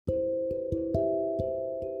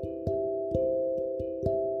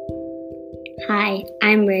Hi,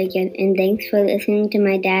 I'm Reagan, and thanks for listening to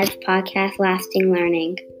my dad's podcast, Lasting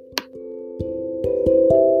Learning.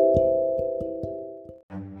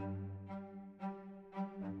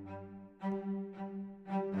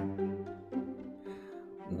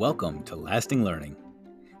 Welcome to Lasting Learning,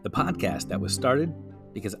 the podcast that was started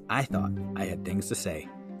because I thought I had things to say.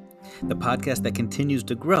 The podcast that continues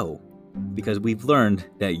to grow because we've learned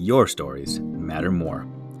that your stories matter more.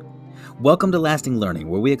 Welcome to Lasting Learning,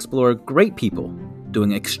 where we explore great people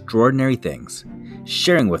doing extraordinary things,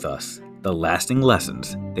 sharing with us the lasting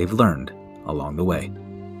lessons they've learned along the way.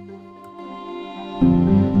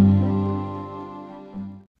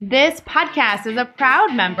 This podcast is a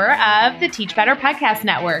proud member of the Teach Better Podcast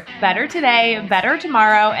Network. Better today, better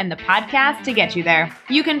tomorrow, and the podcast to get you there.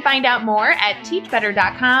 You can find out more at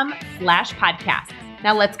teachbetter.com/podcasts.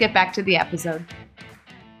 Now let's get back to the episode.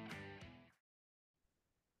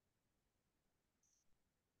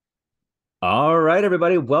 All right,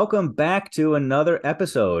 everybody. Welcome back to another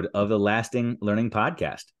episode of the Lasting Learning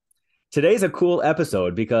Podcast. Today's a cool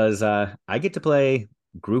episode because I get to play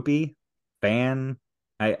groupie, fan,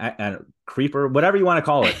 I creeper, whatever you want to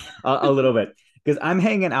call it, a little bit. Because I'm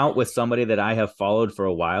hanging out with somebody that I have followed for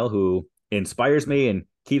a while who inspires me and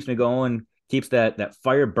keeps me going, keeps that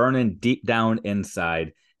fire burning deep down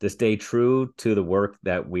inside to stay true to the work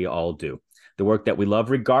that we all do, the work that we love,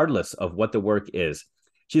 regardless of what the work is.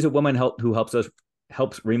 She's a woman who helps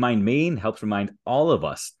remind me and helps remind all of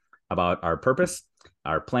us about our purpose,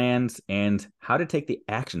 our plans, and how to take the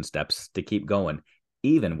action steps to keep going,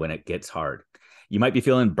 even when it gets hard. You might be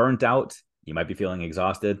feeling burnt out. You might be feeling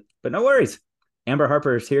exhausted, but no worries. Amber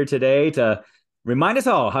Harper is here today to remind us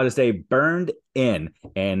all how to stay burned in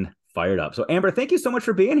and fired up. So Amber, thank you so much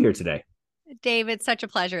for being here today. Dave, it's such a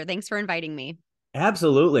pleasure. Thanks for inviting me.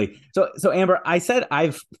 Absolutely. So Amber, I said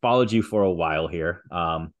I've followed you for a while here.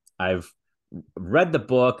 I've read the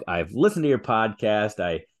book. I've listened to your podcast.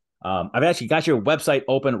 I've actually got your website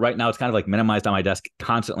open right now. It's kind of like minimized on my desk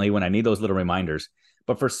constantly when I need those little reminders.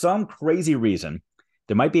 But for some crazy reason,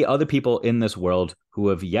 there might be other people in this world who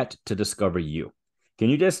have yet to discover you. Can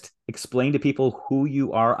you just explain to people who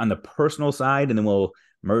you are on the personal side, and then we'll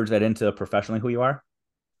merge that into professionally who you are?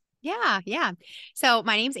 Yeah. So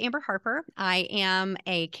my name's Amber Harper. I am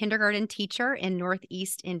a kindergarten teacher in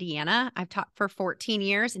Northeast Indiana. I've taught for 14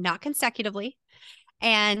 years, not consecutively.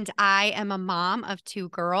 And I am a mom of 2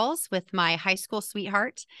 girls with my high school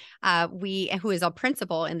sweetheart, who is a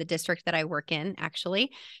principal in the district that I work in,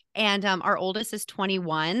 actually. And our oldest is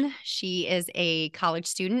 21. She is a college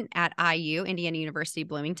student at IU, Indiana University,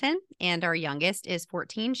 Bloomington. And our youngest is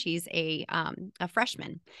 14. She's a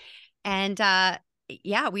freshman. And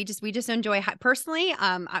we just enjoy personally.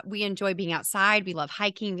 We enjoy being outside. We love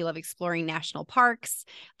hiking. We love exploring national parks.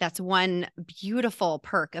 That's one beautiful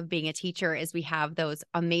perk of being a teacher is we have those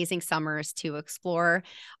amazing summers to explore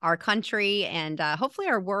our country and hopefully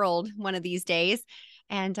our world one of these days.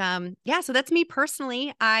 And so that's me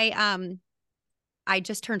personally. I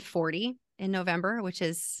just turned 40 in November, which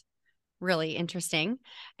is really interesting.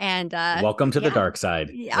 And welcome to the dark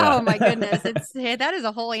side. Yeah. Oh my goodness. That is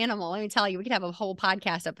a whole animal. Let me tell you, we could have a whole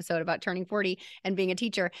podcast episode about turning 40 and being a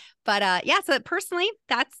teacher. But so personally,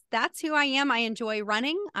 that's who I am. I enjoy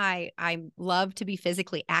running. I love to be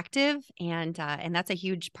physically active, and that's a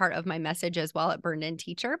huge part of my message as well at Burned In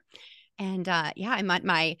Teacher. And I'm at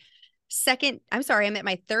my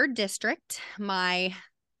third district, my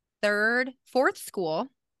fourth school.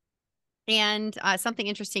 And something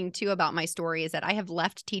interesting, too, about my story is that I have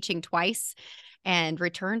left teaching twice and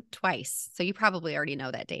returned twice. So you probably already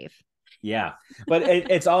know that, Dave. Yeah, but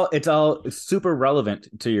it's all super relevant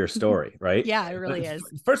to your story, right? Yeah, it really is.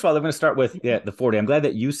 First of all, I'm going to start with the 40. I'm glad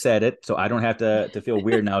that you said it, so I don't have to feel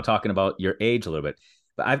weird now talking about your age a little bit.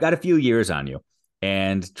 But I've got a few years on you.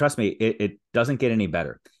 And trust me, it doesn't get any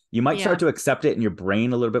better. You might start to accept it in your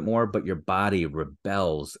brain a little bit more, but your body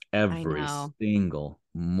rebels every single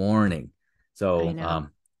morning. So,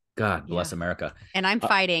 God bless America. And I'm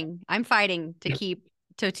fighting to keep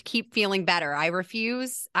feeling better. I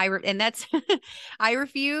refuse. I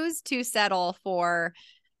refuse to settle for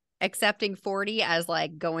accepting 40 as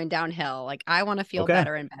like going downhill. Like I want to feel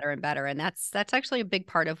better and better and better. And that's actually a big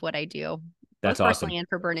part of what I do. That's awesome. And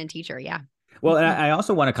for Burned In Teacher. Yeah. Well, and I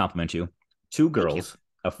also want to compliment you. 2 girls,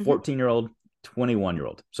 a 14-year-old,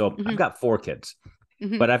 21-year-old. So I've got 4 kids.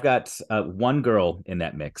 But I've got 1 girl in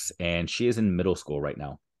that mix, and she is in middle school right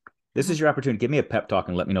now. This is your opportunity. Give me a pep talk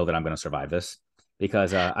and let me know that I'm going to survive this,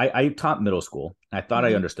 because I taught middle school. I thought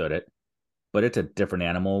I understood it, but it's a different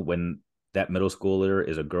animal when that middle schooler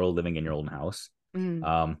is a girl living in your own house.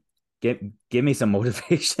 give me some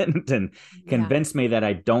motivation and convince me that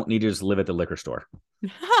I don't need to just live at the liquor store.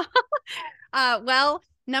 Well,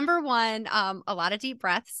 number one, a lot of deep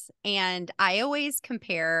breaths. And I always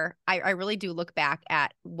compare, I really do look back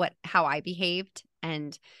at how I behaved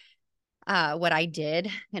and what I did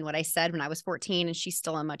and what I said when I was 14. And she's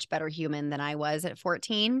still a much better human than I was at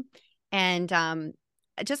 14. And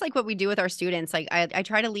just like what we do with our students, like I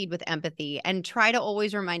try to lead with empathy and try to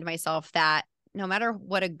always remind myself that no matter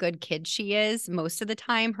what a good kid she is, most of the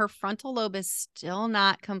time her frontal lobe is still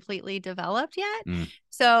not completely developed yet.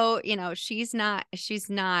 So, she's not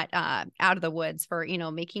out of the woods for,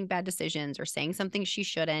 making bad decisions or saying something she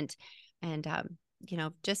shouldn't. And,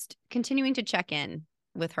 just continuing to check in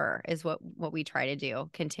with her is what we try to do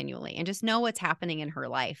continually, and just know what's happening in her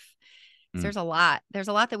life. There's a lot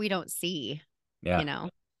that we don't see, And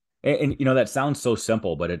that sounds so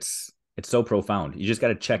simple, but it's so profound. You just got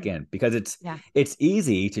to check in, because it's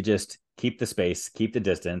easy to just keep the space, keep the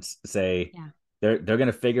distance, say they're going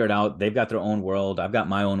to figure it out. They've got their own world. I've got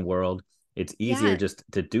my own world. It's easier just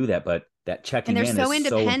to do that, but that checking in is so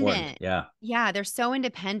important. Yeah, they're so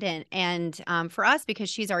independent. And for us, because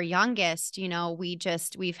she's our youngest,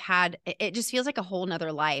 we've had, it just feels like a whole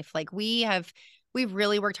nother life. Like we've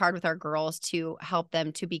really worked hard with our girls to help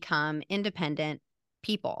them to become independent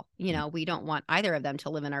people. We don't want either of them to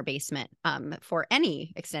live in our basement for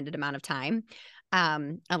any extended amount of time,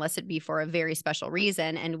 unless it be for a very special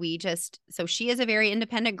reason. And so she is a very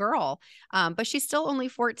independent girl, but she's still only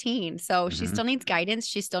 14. So she still needs guidance.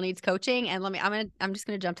 She still needs coaching. And I'm just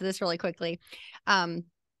going to jump to this really quickly.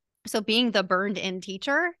 So being the burned in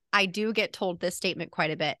teacher, I do get told this statement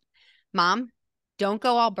quite a bit. Mom, don't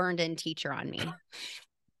go all burned in teacher on me.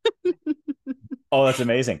 Oh, that's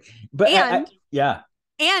amazing. But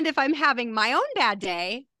and if I'm having my own bad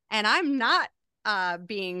day and I'm not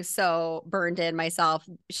being so burned in myself,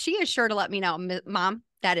 she is sure to let me know, Mom,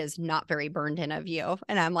 that is not very burned in of you.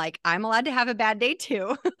 And I'm like, I'm allowed to have a bad day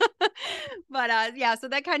too. But so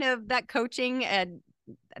that coaching and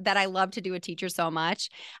that I love to do with teachers so much.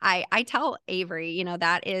 I tell Avery,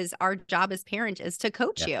 that is our job as parent, is to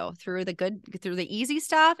coach you through the easy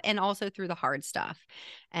stuff and also through the hard stuff.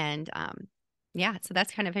 And so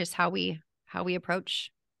that's kind of just how we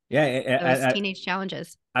approach those teenage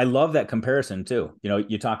challenges. I love that comparison too.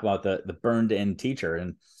 You talk about the burned in teacher,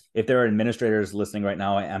 and if there are administrators listening right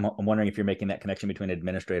now, I'm wondering if you're making that connection between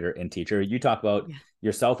administrator and teacher. You talk about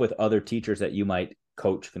yourself with other teachers that you might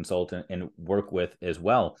coach, consult, and work with as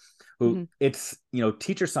well, who it's,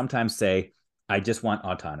 teachers sometimes say, I just want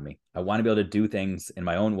autonomy. I want to be able to do things in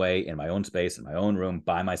my own way, in my own space, in my own room,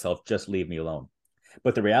 by myself. Just leave me alone.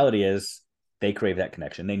 But the reality is they crave that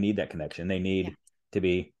connection. They need that connection. They need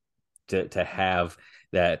to have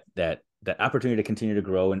that opportunity to continue to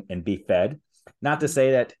grow and be fed. Not to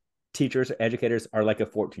say that teachers, educators are like a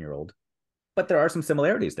 14-year-old, but there are some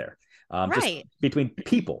similarities there. Just between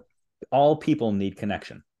people. All people need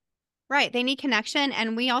connection. Right. They need connection,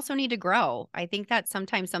 and we also need to grow. I think that's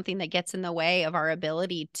sometimes something that gets in the way of our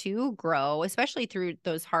ability to grow, especially through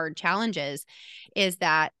those hard challenges, is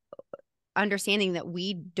that understanding that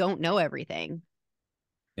we don't know everything.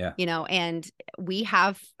 And we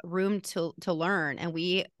have room to learn, and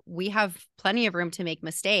we have plenty of room to make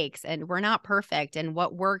mistakes, and we're not perfect. And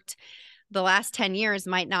what worked the last 10 years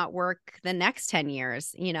might not work the next 10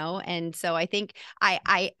 years, And so I think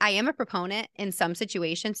I am a proponent in some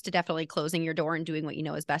situations to definitely closing your door and doing what you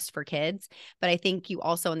know is best for kids. But I think you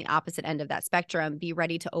also, on the opposite end of that spectrum, be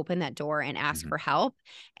ready to open that door and ask for help,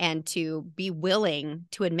 and to be willing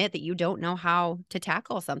to admit that you don't know how to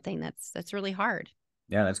tackle something that's really hard.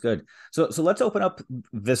 Yeah, that's good. So let's open up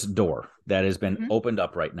this door that has been opened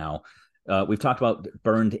up right now. We've talked about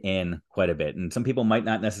burned in quite a bit, and some people might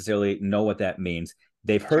not necessarily know what that means.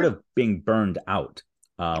 They've heard of being burned out.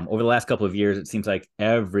 Over the last couple of years, it seems like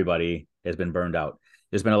everybody has been burned out.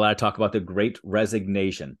 There's been a lot of talk about the Great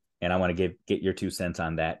Resignation, and I want to get your 2 cents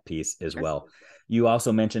on that piece as well. You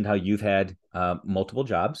also mentioned how you've had multiple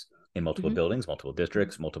jobs in multiple buildings, multiple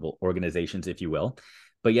districts, multiple organizations, if you will,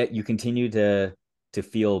 but yet you continue to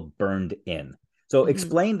feel burned in. So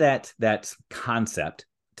explain that concept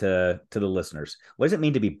to the listeners. What does it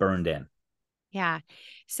mean to be burned in? Yeah.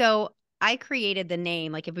 So I created the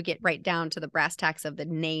name, like if we get right down to the brass tacks of the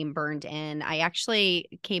name burned in, I actually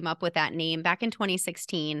came up with that name back in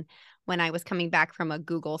 2016 when I was coming back from a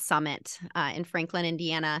Google summit in Franklin,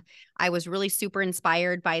 Indiana. I was really super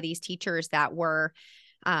inspired by these teachers that were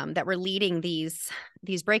that were leading these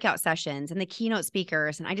breakout sessions and the keynote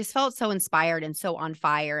speakers. And I just felt so inspired and so on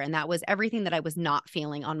fire. And that was everything that I was not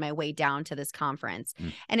feeling on my way down to this conference.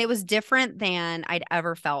 And it was different than I'd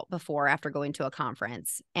ever felt before after going to a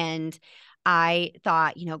conference. And I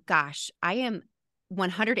thought, gosh, I am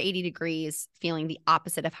 180 degrees feeling the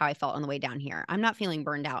opposite of how I felt on the way down here. I'm not feeling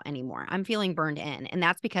burned out anymore. I'm feeling burned in. And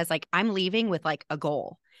that's because I'm leaving with a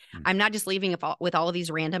goal. I'm not just leaving with all of these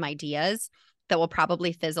random ideas that will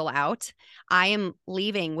probably fizzle out. I am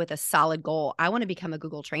leaving with a solid goal. I want to become a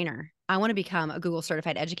Google trainer. I want to become a Google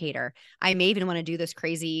certified educator. I may even want to do this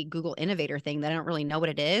crazy Google innovator thing that I don't really know what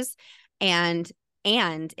it is. And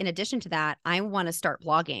in addition to that, I want to start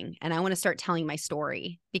blogging and I want to start telling my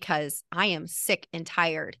story because I am sick and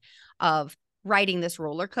tired of riding this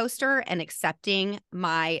roller coaster and accepting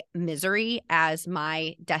my misery as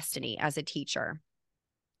my destiny as a teacher.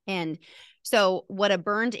 And so what a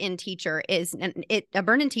burned in teacher is, a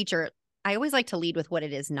burned in teacher, I always like to lead with what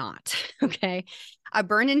it is not. Okay. A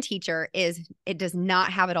burned in teacher it does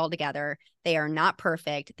not have it all together. They are not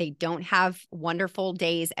perfect. They don't have wonderful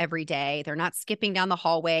days every day. They're not skipping down the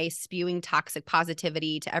hallway, spewing toxic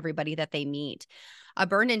positivity to everybody that they meet. A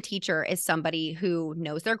burned in teacher is somebody who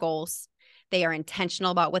knows their goals. They are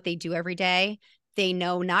intentional about what they do every day. They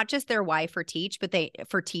know not just their why for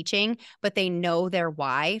teaching, but they know their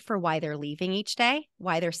why for why they're leaving each day,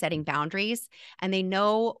 why they're setting boundaries, and they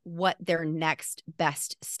know what their next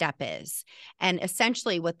best step is. And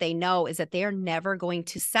essentially what they know is that they are never going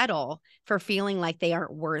to settle for feeling like they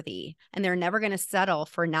aren't worthy, and they're never going to settle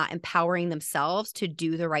for not empowering themselves to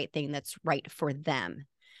do the right thing that's right for them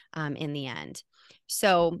in the end.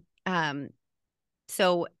 So I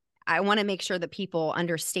want to make sure that people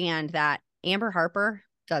understand that Amber Harper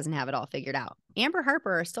doesn't have it all figured out. Amber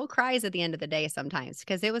Harper still cries at the end of the day sometimes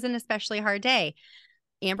because it was an especially hard day.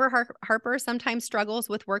 Amber Harper sometimes struggles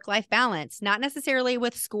with work-life balance, not necessarily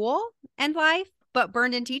with school and life, but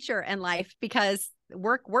burned in teacher and life because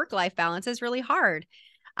work-life balance is really hard.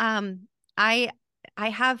 I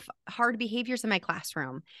have hard behaviors in my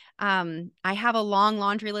classroom. I have a long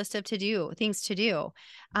laundry list of things to do.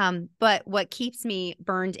 But what keeps me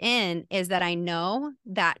burned in is that I know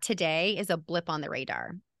that today is a blip on the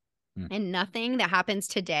radar. And nothing that happens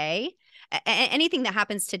today, anything that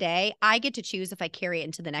happens today, I get to choose if I carry it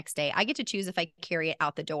into the next day. I get to choose if I carry it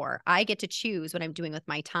out the door. I get to choose what I'm doing with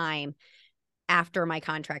my time after my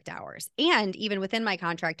contract hours, and even within my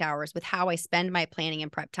contract hours with how I spend my planning and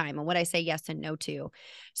prep time and what I say yes and no to.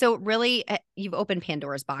 So really, you've opened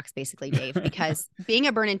Pandora's box basically, Dave, because being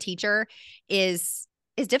a burn-in teacher is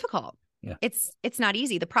difficult. Yeah. It's not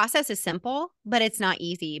easy. The process is simple, but it's not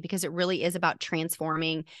easy because it really is about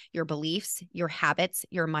transforming your beliefs, your habits,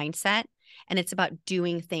 your mindset, and it's about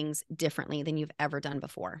doing things differently than you've ever done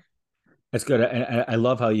before. That's good. I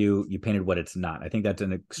love how you painted what it's not. I think that's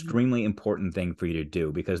an extremely important thing for you to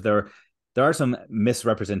do because there are some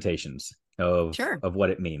misrepresentations of what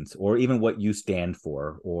it means, or even what you stand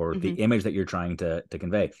for, or the image that you're trying to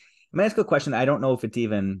convey. I'm gonna ask a question. I don't know if it's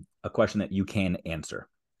even a question that you can answer,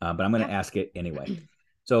 but I'm going to ask it anyway.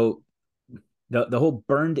 So the whole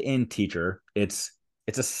burned in teacher, it's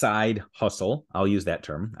a side hustle. I'll use that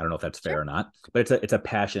term. I don't know if that's fair or not, but it's a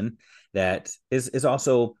passion that is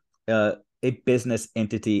also a business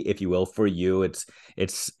entity, if you will, for you. It's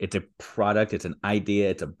a product, it's an idea,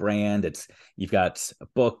 it's a brand, you've got a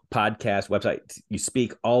book, podcast, website, you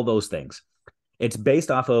speak, all those things. It's based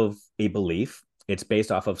off of a belief. It's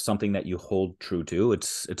based off of something that you hold true to.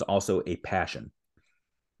 It's also a passion.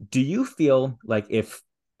 Do you feel like if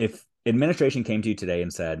administration came to you today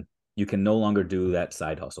and said, you can no longer do that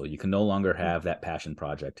side hustle, you can no longer have that passion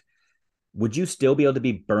project, would you still be able to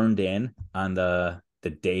be burned in on the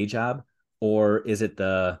day job, or is it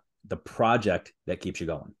the project that keeps you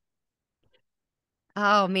going?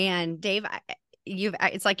 Oh man, Dave,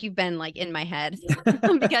 it's like you've been in my head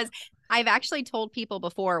because I've actually told people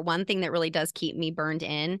before, one thing that really does keep me burned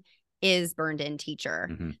in is burned in teacher,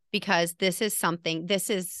 because this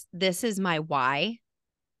is my why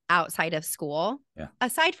outside of school.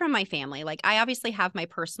 Aside from my family, I obviously have my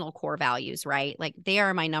personal core values, right? They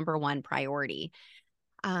are my number one priority.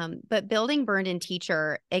 But building burned in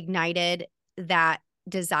teacher ignited that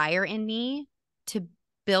desire in me to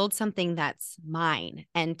build something that's mine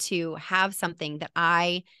and to have something that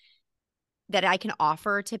I can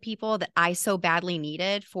offer to people that I so badly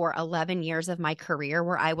needed for 11 years of my career,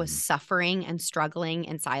 where I was suffering and struggling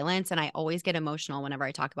in silence. And I always get emotional whenever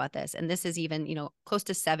I talk about this. And this is even, close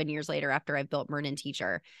to 7 years later after I've built burned in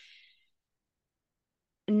teacher.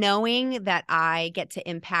 Knowing that I get to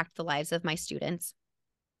impact the lives of my students,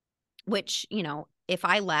 which, if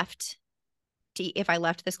I left if I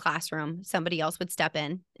left this classroom, somebody else would step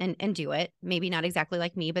in and do it. Maybe not exactly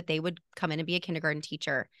like me, but they would come in and be a kindergarten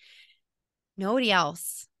teacher. Nobody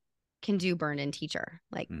else can do burn-in teacher.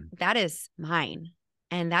 Like that is mine.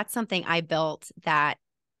 And that's something I built that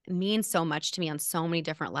means so much to me on so many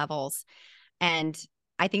different levels. And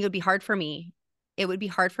I think it would be hard for me. It would be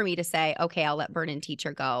hard for me to say, okay, I'll let burn-in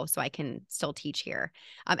teacher go so I can still teach here.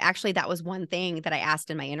 Actually, that was one thing that I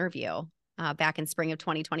asked in my interview back in spring of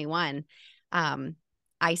 2021.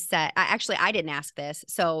 I said, I didn't ask this.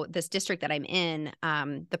 So this district that I'm in,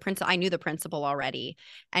 I knew the principal already.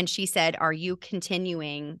 And she said, would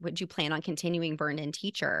you plan on continuing burn-in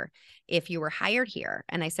teacher if you were hired here?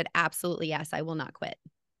 And I said, absolutely, yes, I will not quit.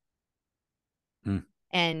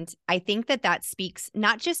 And I think that speaks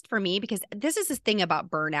not just for me, because this is the thing about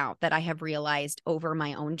burnout that I have realized over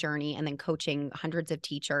my own journey and then coaching hundreds of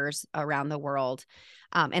teachers around the world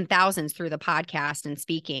and thousands through the podcast and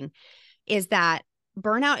speaking, is that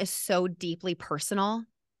burnout is so deeply personal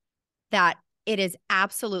that it is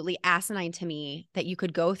absolutely asinine to me that you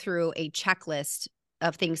could go through a checklist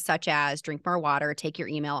of things such as drink more water, take your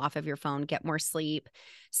email off of your phone, get more sleep,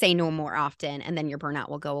 say no more often, and then your burnout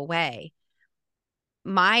will go away.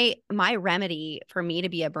 My remedy for me to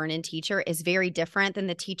be a burn-in teacher is very different than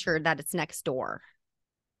the teacher that it's next door.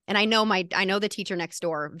 And I know the teacher next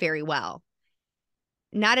door very well.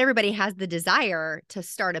 Not everybody has the desire to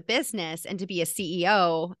start a business and to be a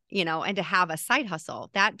CEO, and to have a side hustle.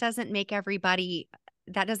 That doesn't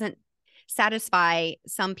satisfy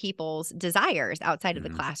some people's desires outside of the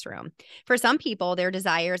classroom. For some people, their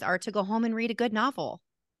desires are to go home and read a good novel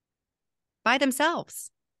by themselves.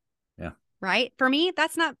 Yeah. Right. For me,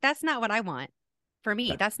 that's not what I want. For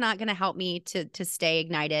me, that's not going to help me to stay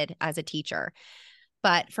ignited as a teacher.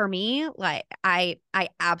 But for me, like I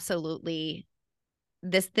absolutely,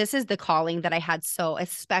 this is the calling that I had. So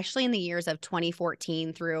especially in the years of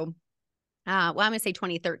 2014 through, I'm going to say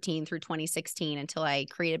 2013 through 2016 until I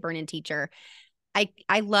created Burn-In Teacher.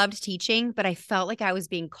 I loved teaching, but I felt like I was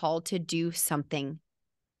being called to do something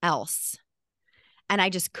else. And I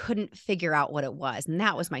just couldn't figure out what it was. And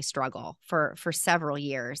that was my struggle for several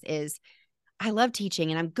years. Is I love teaching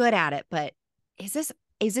and I'm good at it, but is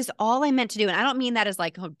this all I meant to do? And I don't mean that as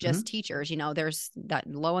like, just teachers, there's that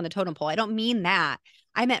low on the totem pole. I don't mean that.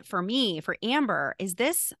 I meant for me, for Amber, is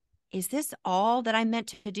this all that I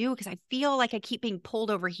meant to do? Because I feel like I keep being pulled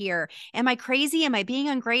over here. Am I crazy? Am I being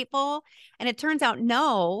ungrateful? And it turns out,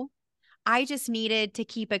 no. I just needed to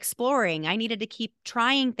keep exploring. I needed to keep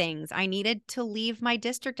trying things. I needed to leave my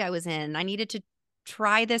district I was in. I needed to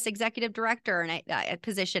try this executive director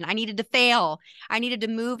position. I needed to fail. I needed to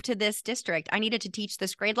move to this district. I needed to teach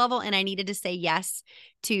this grade level, and I needed to say yes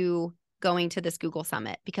to going to this Google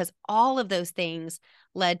Summit, because all of those things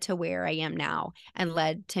led to where I am now and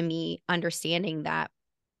led to me understanding that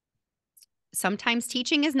sometimes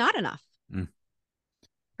teaching is not enough.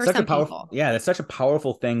 Such a powerful, that's such a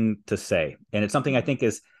powerful thing to say. And it's something I think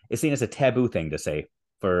is seen as a taboo thing to say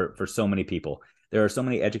for so many people. There are so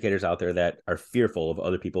many educators out there that are fearful of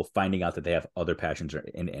other people finding out that they have other passions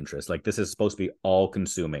and interests. Like this is supposed to be all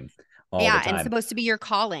consuming all the time. And it's supposed to be your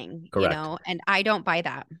calling, Correct. And I don't buy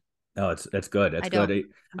that. No, that's good. That's good.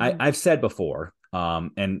 I've said before,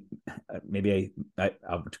 and maybe I'm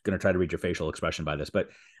going to try to read your facial expression by this, but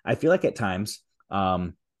I feel like at times,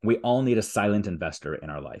 we all need a silent investor in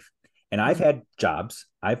our life. And I've had jobs.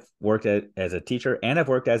 I've worked as a teacher and I've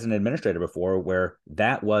worked as an administrator before where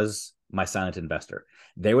that was my silent investor.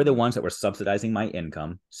 They were the ones that were subsidizing my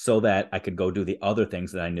income so that I could go do the other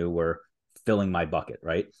things that I knew were filling my bucket.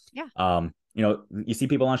 Right. Yeah. You see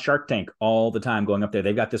people on Shark Tank all the time going up there.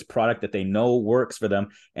 They've got this product that they know works for them,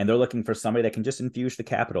 and they're looking for somebody that can just infuse the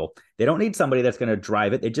capital. They don't need somebody that's going to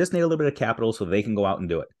drive it. They just need a little bit of capital so they can go out and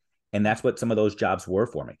do it. And that's what some of those jobs were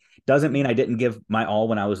for me. Doesn't mean I didn't give my all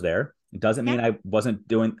when I was there. It doesn't mean I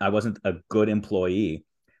wasn't a good employee,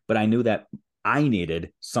 but I knew that I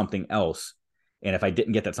needed something else. And if I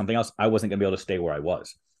didn't get that something else, I wasn't going to be able to stay where I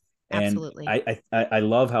was. Absolutely. And I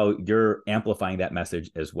love how you're amplifying that message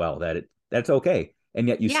as well, that that's okay. And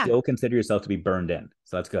yet you still consider yourself to be burned in.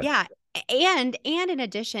 So that's good. Yeah. And in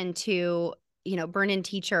addition to, burn-in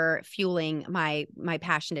teacher fueling my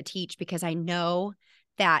passion to teach, because I know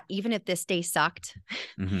that even if this day sucked,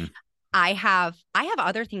 I have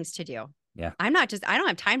other things to do. Yeah. I don't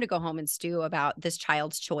have time to go home and stew about this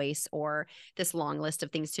child's choice or this long list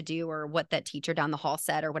of things to do or what that teacher down the hall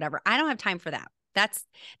said or whatever. I don't have time for that.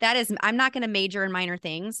 I'm not going to major in minor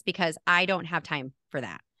things because I don't have time for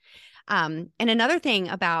that. And another thing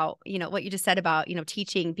about, what you just said about,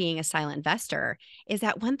 teaching being a silent investor is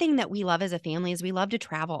that one thing that we love as a family is we love to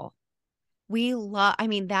travel. We love, I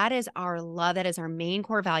mean, that is our love. That is our main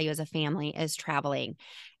core value as a family, is traveling.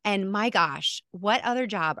 And my gosh, what other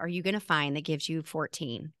job are you going to find that gives you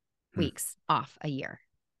 14 weeks off a year?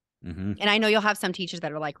 Mm-hmm. And I know you'll have some teachers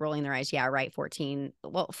that are like rolling their eyes. Yeah, right. 14.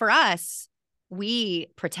 Well, for us, we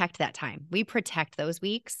protect that time. We protect those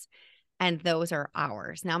weeks, and those are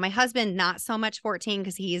ours. Now, my husband, not so much 14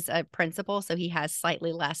 because he's a principal, so he has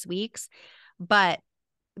slightly less weeks, but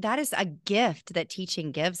that is a gift that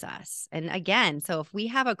teaching gives us. And again, so if we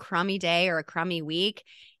have a crummy day or a crummy week,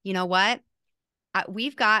 you know what?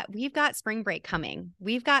 We've got spring break coming.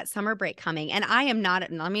 We've got summer break coming. And I am not,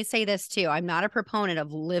 and let me say this too, I'm not a proponent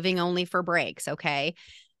of living only for breaks, okay?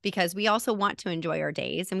 Because we also want to enjoy our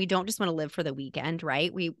days, and we don't just want to live for the weekend,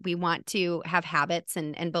 right? We want to have habits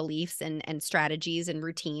and beliefs and strategies and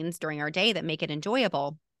routines during our day that make it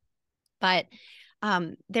enjoyable. But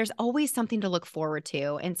there's always something to look forward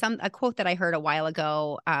to. And a quote that I heard a while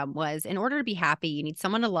ago was, in order to be happy, you need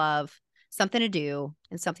someone to love, something to do,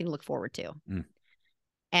 and something to look forward to. Mm.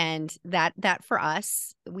 And that for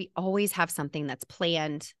us, we always have something that's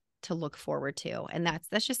planned to look forward to. And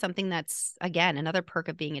that's just something that's, again, another perk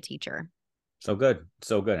of being a teacher. So good.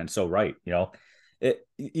 So good. And so right. You know,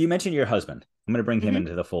 you mentioned your husband. I'm going to bring him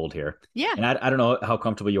into the fold here. Yeah. And I don't know how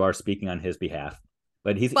comfortable you are speaking on his behalf,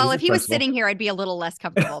 but he's if he was sitting here, I'd be a little less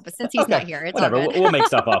comfortable, but since he's not here, it's whatever. All good. We'll make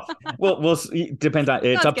stuff up. We'll depends on,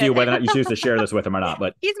 it's up to you whether or not you choose to share this with him or not,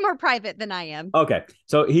 but he's more private than I am. Okay.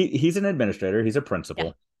 So he's an administrator. He's a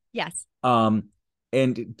principal. Yeah. Yes.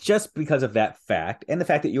 And just because of that fact, and the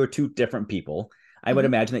fact that you're two different people, I would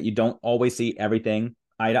imagine that you don't always see everything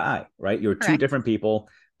eye to eye, right? You're two different people,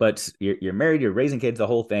 but you're married, you're raising kids, the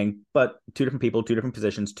whole thing, but two different people, two different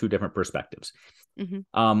positions, two different perspectives.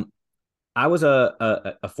 I was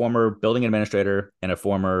a former building administrator and a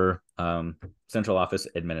former central office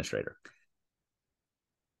administrator.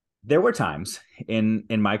 There were times in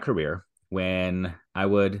my career when I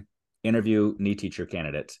would interview new teacher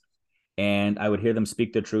candidates, and I would hear them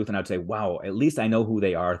speak the truth, and I'd say, wow, at least I know who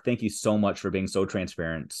they are. Thank you so much for being so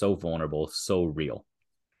transparent, so vulnerable, so real.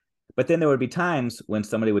 But then there would be times when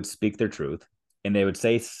somebody would speak their truth, and they would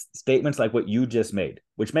say statements like what you just made,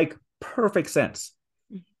 which make perfect sense.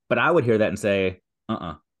 But I would hear that and say,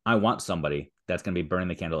 I want somebody that's going to be burning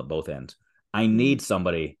the candle at both ends. I need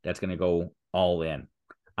somebody that's going to go all in.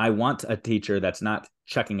 I want a teacher that's not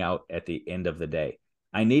checking out at the end of the day.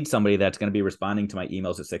 I need somebody that's going to be responding to my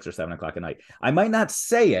emails at 6 or 7 o'clock at night. I might not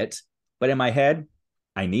say it, but in my head,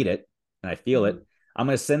 I need it and I feel it. I'm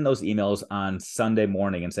going to send those emails on Sunday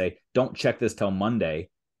morning and say, don't check this till Monday,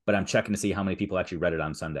 but I'm checking to see how many people actually read it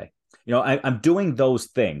on Sunday. You know, I'm doing those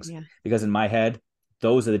things because in my head,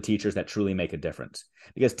 those are the teachers that truly make a difference.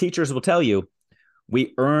 Because teachers will tell you,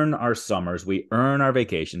 we earn our summers, we earn our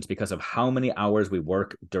vacations because of how many hours we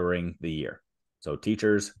work during the year. So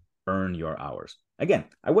teachers, earn your hours. Again,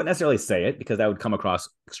 I wouldn't necessarily say it because that would come across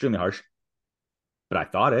extremely harsh, but I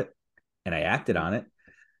thought it and I acted on it.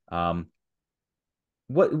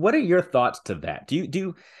 What are your thoughts to that? Do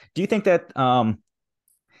you think that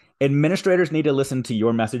administrators need to listen to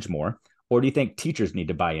your message more, or do you think teachers need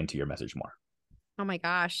to buy into your message more? Oh my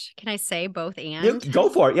gosh. Can I say both and? Go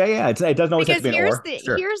for it. Yeah. It doesn't always have to be an or.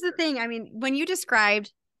 Here's the thing. I mean, when you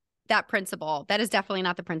described that principal, that is definitely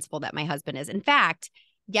not the principal that my husband is. In fact,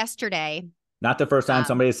 yesterday. Not the first time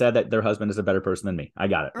somebody said that their husband is a better person than me. I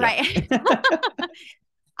got it. Right.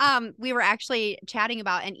 Yeah. We were actually chatting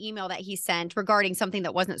about an email that he sent regarding something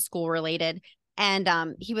that wasn't school related. And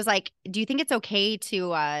he was like, do you think it's okay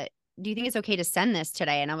to send this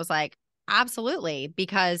today? And I was like, absolutely,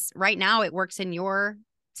 because right now it works within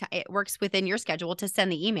your schedule to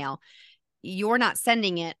send the email. You're not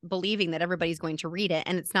sending it believing that everybody's going to read it,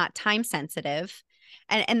 and it's not time sensitive.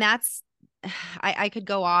 And that's, I could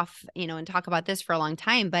go off, and talk about this for a long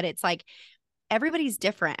time, but it's like everybody's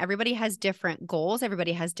different. Everybody has different goals.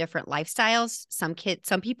 Everybody has different lifestyles.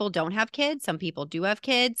 Some people don't have kids. Some people do have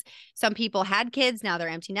kids. Some people had kids. Now they're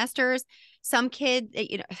empty nesters. Some kids,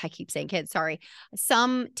 I keep saying kids, sorry.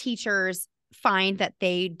 Some teachers find that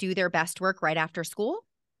they do their best work right after school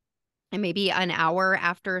and maybe an hour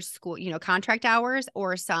after school, contract hours,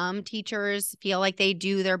 or some teachers feel like they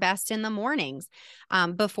do their best in the mornings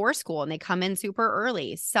before school and they come in super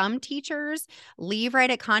early. Some teachers leave right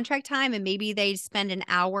at contract time and maybe they spend an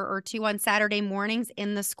hour or two on Saturday mornings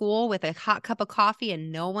in the school with a hot cup of coffee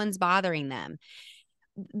and no one's bothering them.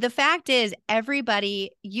 The fact is,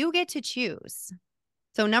 you get to choose.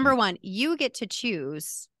 So number one, you get to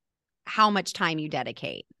choose how much time you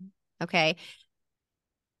dedicate. Okay.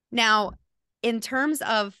 Now, in terms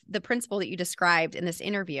of the principle that you described in this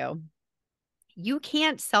interview, you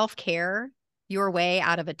can't self-care your way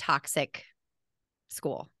out of a toxic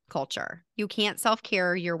school culture. You can't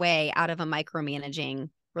self-care your way out of a micromanaging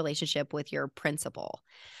relationship with your principal.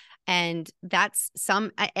 And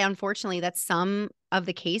unfortunately, that's some of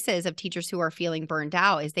the cases of teachers who are feeling burned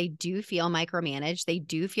out is they do feel micromanaged. They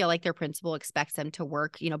do feel like their principal expects them to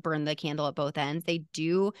work, burn the candle at both ends. They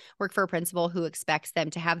do work for a principal who expects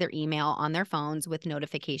them to have their email on their phones with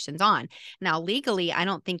notifications on. Now, legally, I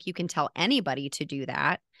don't think you can tell anybody to do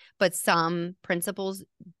that, but some principals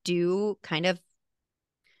do kind of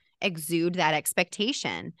exude that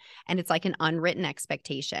expectation. And it's like an unwritten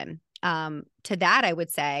expectation. To that, I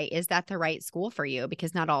would say, is that the right school for you?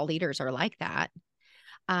 Because not all leaders are like that.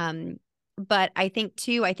 But I think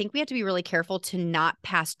we have to be really careful to not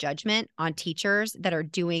pass judgment on teachers that are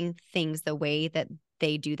doing things the way that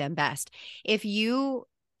they do them best. If you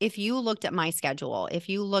looked at my schedule, if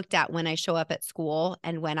you looked at when I show up at school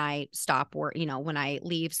and when I stop work, when I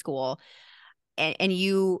leave school, and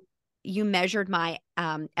you measured my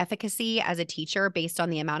efficacy as a teacher based on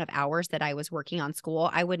the amount of hours that I was working on school,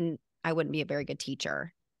 I wouldn't be a very good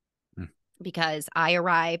teacher. Because I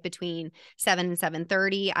arrive between 7 and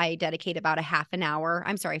 7:30. I dedicate about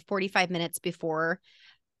 30 minutes before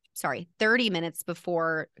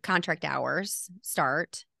contract hours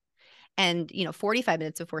start, and 45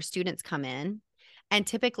 minutes before students come in. And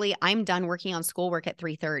typically I'm done working on schoolwork at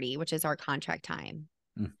 3:30, which is our contract time.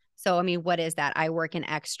 So, I mean, what is that? I work an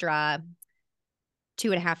extra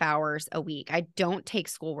 2.5 hours a week. I don't take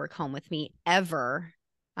schoolwork home with me ever.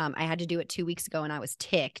 I had to do it 2 weeks ago and I was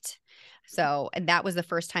ticked. So, and that was the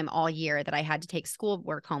first time all year that I had to take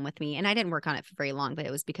schoolwork home with me. And I didn't work on it for very long, but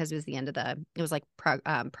it was because it was the end of it was like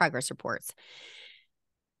progress reports.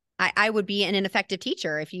 I would be an ineffective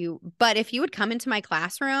teacher but if you would come into my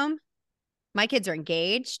classroom, my kids are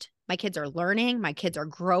engaged, my kids are learning, my kids are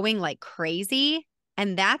growing like crazy.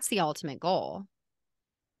 And that's the ultimate goal.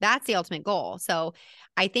 That's the ultimate goal. So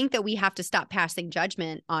I think that we have to stop passing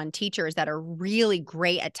judgment on teachers that are really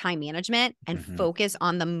great at time management and focus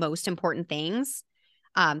on the most important things.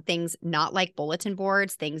 Things not like bulletin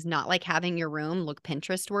boards, things not like having your room look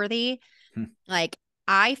Pinterest worthy. Like,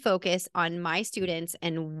 I focus on my students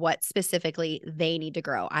and what specifically they need to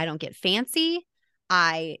grow. I don't get fancy.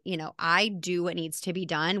 I do what needs to be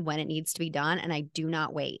done when it needs to be done, and I do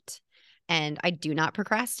not wait. And I do not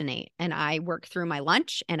procrastinate. And I work through my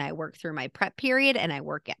lunch and I work through my prep period and I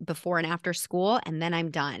work before and after school, and then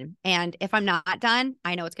I'm done. And if I'm not done,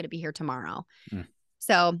 I know it's going to be here tomorrow.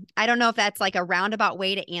 So I don't know if that's like a roundabout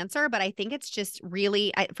way to answer, but I think it's just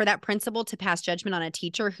really for that principal to pass judgment on a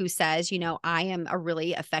teacher who says, I am a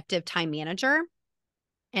really effective time manager.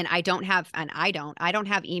 And I don't have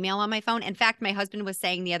email on my phone. In fact, my husband was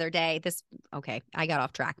saying the other day, I got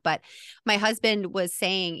off track, but my husband was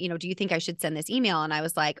saying, do you think I should send this email? And I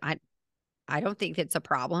was like, I don't think it's a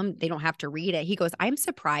problem. They don't have to read it. He goes, I'm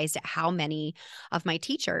surprised at how many of my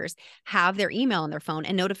teachers have their email on their phone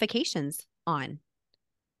and notifications on.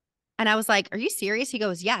 And I was like, are you serious? He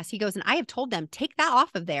goes, yes. He goes, and I have told them, take that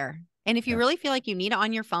off of there. And if you really feel like you need it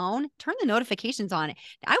on your phone, turn the notifications on.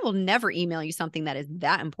 I will never email you something that is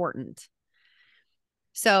that important.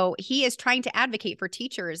 So he is trying to advocate for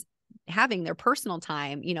teachers having their personal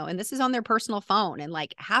time, and this is on their personal phone, and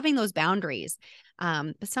like having those boundaries.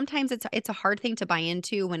 But sometimes it's a hard thing to buy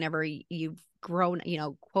into whenever you've grown,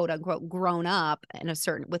 quote unquote, grown up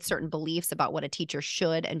with certain beliefs about what a teacher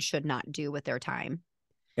should and should not do with their time.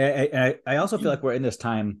 I also feel like we're in this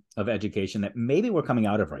time of education that maybe we're coming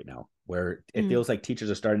out of right now, where it feels like teachers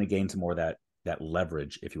are starting to gain some more of that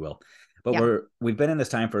leverage, if you will. But we've been in this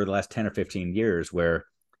time for the last 10 or 15 years where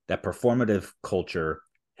that performative culture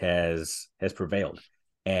has prevailed.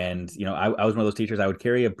 And, I was one of those teachers. I would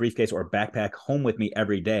carry a briefcase or a backpack home with me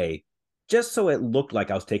every day, just so it looked like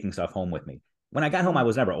I was taking stuff home with me. When I got home, I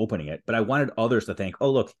was never opening it, but I wanted others to think, oh,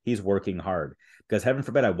 look, he's working hard. Because heaven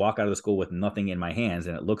forbid I walk out of the school with nothing in my hands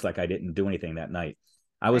and it looks like I didn't do anything that night.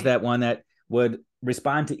 I was that one that would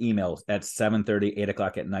respond to emails at 7:30, 8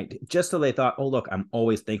 o'clock at night, just so they thought, oh, look, I'm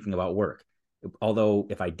always thinking about work. Although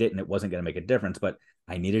if I didn't, it wasn't going to make a difference, but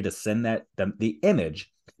I needed to send the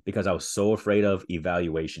image because I was so afraid of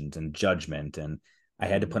evaluations and judgment. And I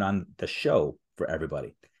had to put on the show for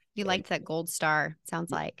everybody. You liked that gold star,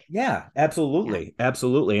 sounds like. Yeah, absolutely. Yeah.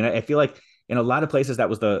 Absolutely. And I feel like in a lot of places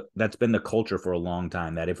that's been the culture for a long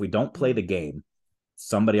time, that if we don't play the game,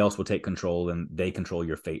 somebody else will take control and they control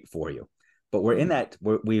your fate for you. But we're in that,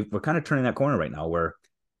 we're kind of turning that corner right now where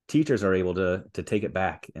teachers are able to take it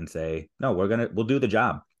back and say, no, we'll do the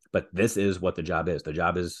job, but this is what the job is. The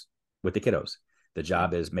job is with the kiddos. The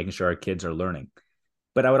job is making sure our kids are learning.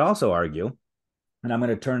 But I would also argue, and I'm going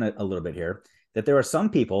to turn it a little bit here, that there are some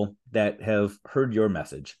people that have heard your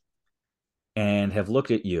message and have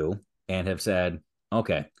looked at you and have said,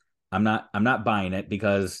 okay, I'm not buying it,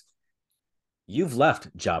 because you've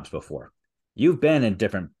left jobs before. You've been in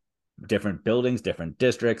different buildings, different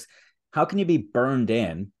districts. How can you be burned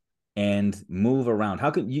in and move around?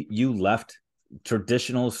 How can you left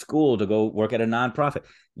traditional school to go work at a nonprofit,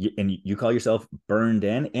 and you call yourself burned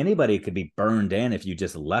in? Anybody could be burned in if you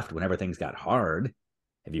just left whenever things got hard.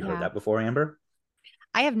 Have you heard Yeah. that before, Amber?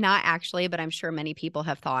 I have not actually, but I'm sure many people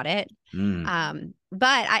have thought it. Mm.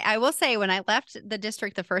 But I will say, when I left the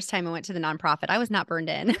district the first time I went to the nonprofit, I was not burned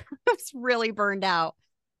in. I was really burned out.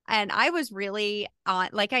 And I was really on,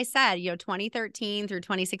 like I said, 2013 through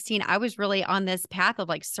 2016, I was really on this path of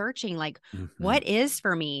like searching, like, Mm-hmm. what is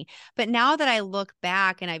for me? But now that I look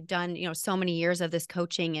back and I've done, so many years of this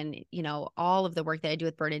coaching and, all of the work that I do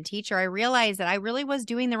with Burn In Teacher, I realized that I really was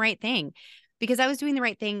doing the right thing, because I was doing the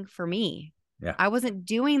right thing for me. Yeah. I wasn't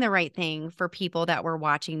doing the right thing for people that were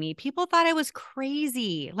watching me. People thought I was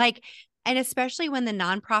crazy. Like, and especially when the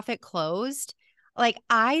nonprofit closed, like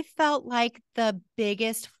I felt like the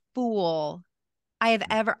biggest fool I have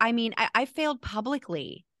ever, I failed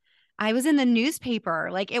publicly. I was in the newspaper.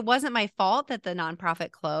 Like, it wasn't my fault that the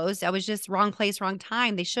nonprofit closed. I was just wrong place, wrong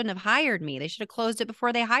time. They shouldn't have hired me. They should have closed it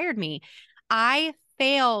before they hired me. I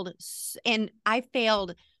failed, and I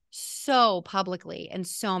failed so publicly in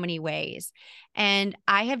so many ways. And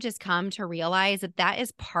I have just come to realize that that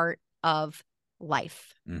is part of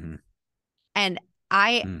life. Mm-hmm. And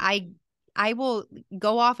I will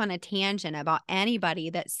go off on a tangent about anybody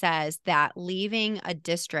that says that leaving a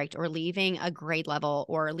district or leaving a grade level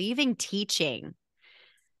or leaving teaching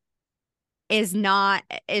is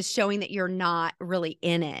showing that you're not really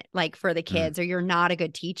in it, like, for the kids, or you're not a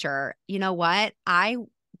good teacher. You know what? I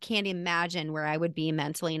can't imagine where I would be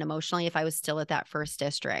mentally and emotionally if I was still at that first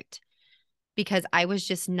district, because I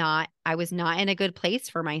was not in a good place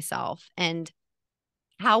for myself. And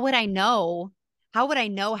how would I know? How would I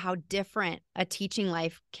know how different a teaching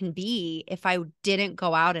life can be if I didn't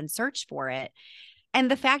go out and search for it? And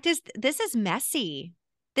the fact is, this is messy.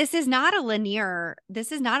 This is not a linear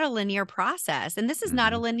process. And this is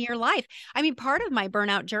not a Mm-hmm. linear life. I mean, part of my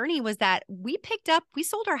burnout journey was that we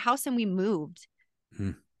sold our house and we moved.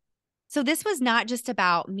 Mm-hmm. So this was not just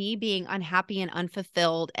about me being unhappy and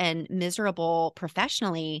unfulfilled and miserable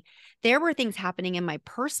professionally. There were things happening in my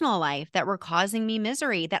personal life that were causing me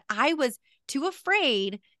misery that I was too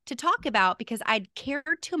afraid to talk about because I'd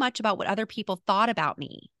cared too much about what other people thought about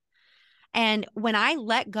me. And when I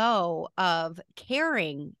let go of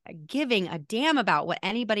caring, giving a damn about what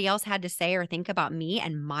anybody else had to say or think about me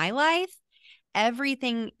and my life,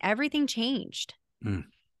 everything changed. Mm.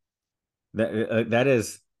 That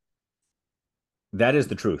is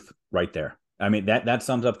the truth right there. I mean, that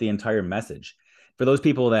sums up the entire message. For those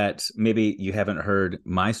people that maybe you haven't heard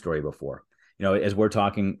my story before, as we're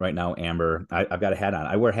talking right now, Amber, I've got a hat on.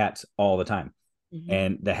 I wear hats all the time. Mm-hmm.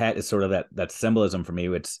 And the hat is sort of that symbolism for me.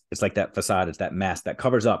 It's like that facade. It's that mask that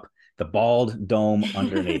covers up the bald dome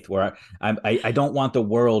underneath, where I don't want the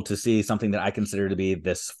world to see something that I consider to be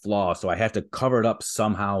this flaw. So I have to cover it up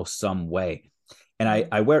somehow, some way. And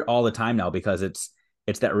I wear it all the time now, because it's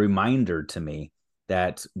that reminder to me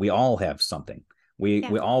that we all have something. We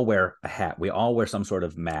all wear a hat. We all wear some sort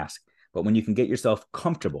of mask. But when you can get yourself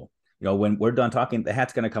comfortable, when we're done talking, the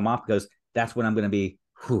hat's going to come off, because that's when I'm going to be,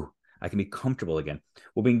 I can be comfortable again.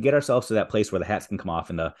 Well, we can get ourselves to that place where the hats can come off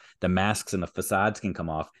and the masks and the facades can come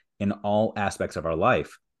off in all aspects of our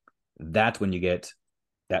life. That's when you get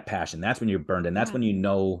that passion. That's when you're burned in. That's when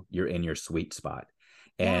you're in your sweet spot.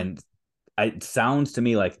 And it sounds to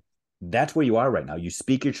me like that's where you are right now. You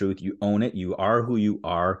speak your truth. You own it. You are who you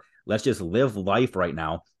are. Let's just live life right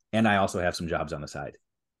now. And I also have some jobs on the side.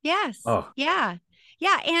 Yes. Oh, yeah.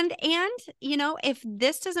 Yeah. And, if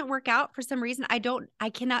this doesn't work out for some reason, I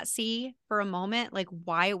cannot see for a moment, like,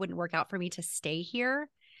 why it wouldn't work out for me to stay here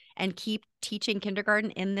and keep teaching kindergarten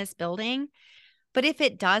in this building. But if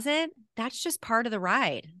it doesn't, that's just part of the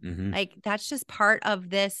ride. mm-hmm. Like, that's just part of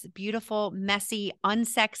this beautiful, messy,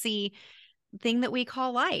 unsexy thing that we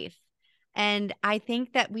call life. And I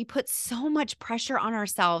think that we put so much pressure on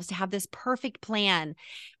ourselves to have this perfect plan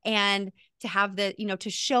and to have to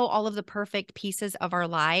show all of the perfect pieces of our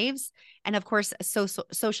lives. And of course,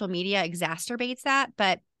 social media exacerbates that.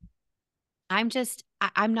 But I'm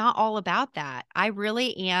not all about that. I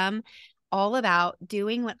really am all about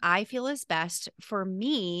doing what I feel is best for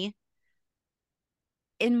me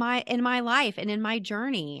in my life and in my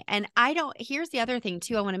journey. And here's the other thing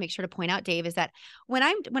too, I want to make sure to point out, Dave, is that when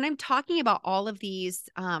I'm talking about all of these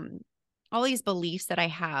beliefs that I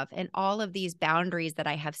have and all of these boundaries that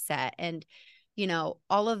I have set, and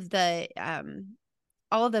all of the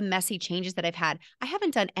all of the messy changes that I've had, I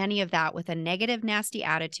haven't done any of that with a negative, nasty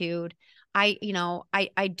attitude. I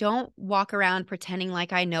don't walk around pretending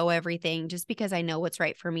like I know everything just because I know what's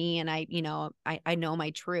right for me. And I know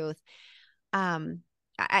my truth.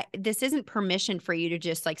 This isn't permission for you to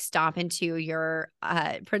just like stomp into your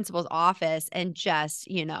principal's office and just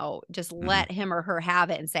let him or her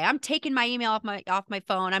have it and say, I'm taking my email off my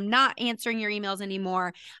phone. I'm not answering your emails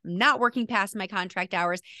anymore. I'm not working past my contract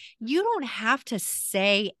hours. You don't have to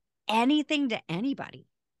say anything to anybody.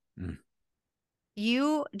 Mm.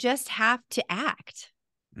 You just have to act.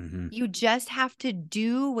 Mm-hmm. You just have to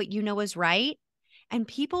do what you know is right, and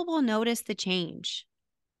people will notice the change.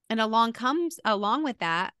 And along with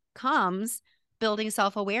that comes building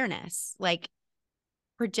self-awareness, like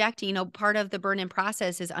projecting, part of the burn-in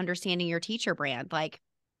process is understanding your teacher brand. Like,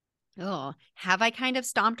 oh, have I kind of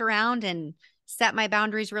stomped around and set my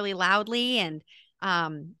boundaries really loudly? And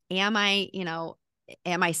am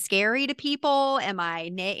I scary to people? Am I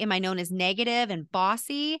known as negative and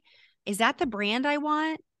bossy? Is that the brand I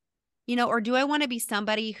want? Or do I want to be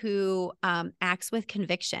somebody who acts with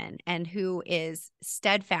conviction and who is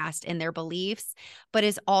steadfast in their beliefs, but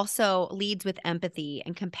is also leads with empathy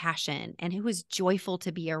and compassion, and who is joyful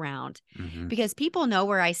to be around? Mm-hmm. Because people know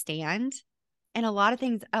where I stand. And a lot of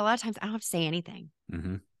times I don't have to say anything.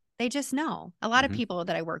 Mm-hmm. They just know. A lot of people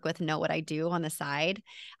that I work with know what I do on the side.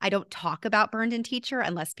 I don't talk about burned in teacher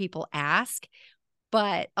unless people ask.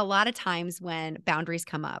 But a lot of times when boundaries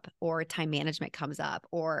come up or time management comes up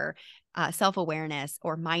or self-awareness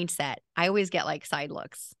or mindset, I always get like side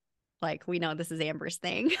looks. Like, we know this is Amber's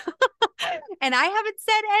thing. And I haven't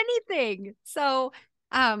said anything. So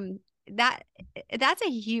that's a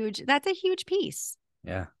huge piece.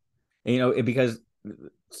 Yeah. And, because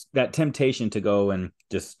that temptation to go and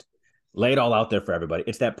just lay it all out there for everybody.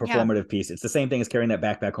 It's that performative piece. It's the same thing as carrying that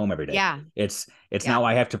backpack home every day. Yeah. It's now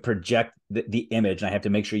I have to project the image, and I have to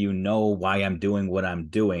make sure you know why I'm doing what I'm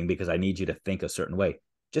doing, because I need you to think a certain way.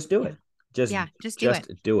 Just do it. Just do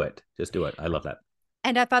it. Just do it. I love that.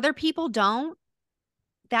 And if other people don't,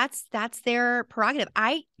 that's their prerogative.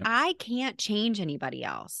 I can't change anybody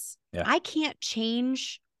else. Yeah. I can't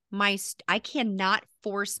change I cannot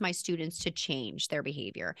force my students to change their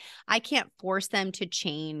behavior. I can't force them to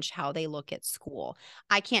change how they look at school.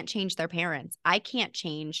 I can't change their parents. I can't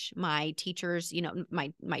change my teachers,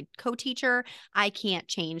 my co-teacher. I can't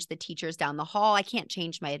change the teachers down the hall. I can't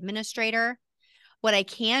change my administrator. What I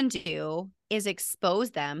can do is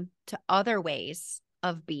expose them to other ways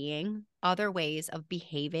of being, other ways of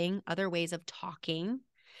behaving, other ways of talking.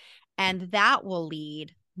 And that will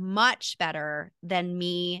lead much better than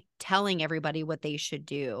me telling everybody what they should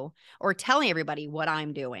do or telling everybody what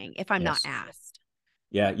I'm doing if I'm not asked.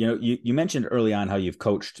 Yeah. You mentioned early on how you've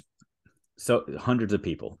coached hundreds of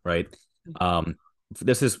people, right?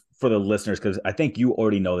 This is for the listeners, because I think you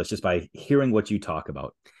already know this just by hearing what you talk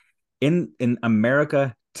about. In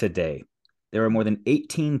America today, there are more than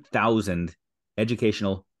 18,000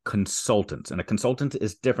 educational consultants, and a consultant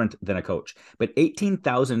is different than a coach, but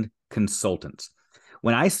 18,000 consultants.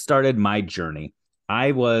 When I started my journey,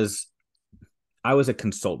 I was a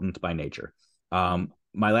consultant by nature.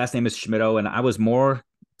 My last name is Schmitto, and I was more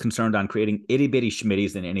concerned on creating itty bitty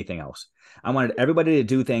schmitties than anything else. I wanted everybody to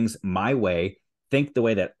do things my way, think the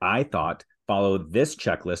way that I thought, follow this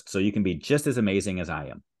checklist so you can be just as amazing as I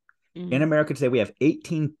am. Mm-hmm. In America today, we have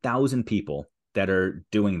 18,000 people that are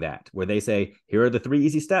doing that, where they say, here are the 3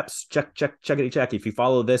 easy steps. Check, check, checkity check. If you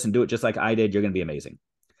follow this and do it just like I did, you're going to be amazing.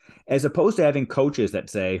 As opposed to having coaches that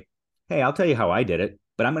say, hey, I'll tell you how I did it,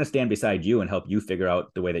 but I'm going to stand beside you and help you figure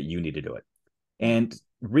out the way that you need to do it. And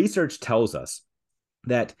research tells us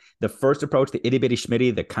that the first approach, the itty bitty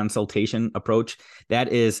schmitty, the consultation approach,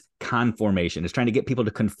 that is conformation. It's trying to get people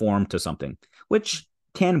to conform to something, which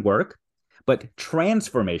can work. But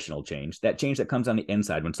transformational change, that change that comes on the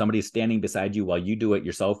inside, when somebody is standing beside you while you do it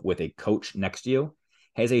yourself with a coach next to you,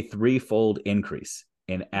 has a 3-fold increase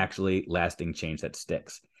in actually lasting change that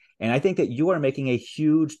sticks. And I think that you are making a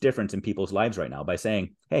huge difference in people's lives right now by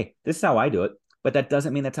saying, hey, this is how I do it, but that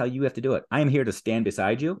doesn't mean that's how you have to do it. I am here to stand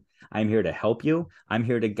beside you. I'm here to help you. I'm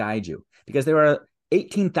here to guide you, because there are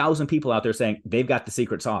 18,000 people out there saying they've got the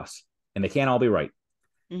secret sauce, and they can't all be right.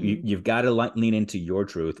 Mm-hmm. You've got to lean into your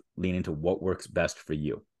truth, lean into what works best for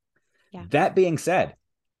you. Yeah. That being said,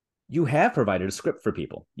 you have provided a script for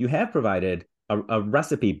people. You have provided a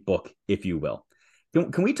recipe book, if you will.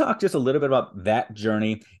 Can we talk just a little bit about that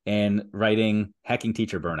journey in writing Hacking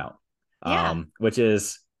Teacher Burnout? Yeah. Which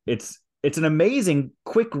is, it's an amazing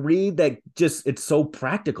quick read that just, it's so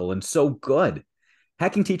practical and so good.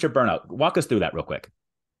 Hacking Teacher Burnout. Walk us through that real quick.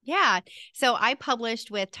 Yeah. So I published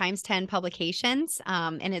with Times 10 Publications,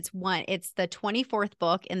 and it's the 24th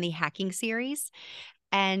book in the hacking series.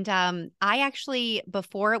 And I actually,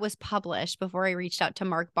 before it was published, before I reached out to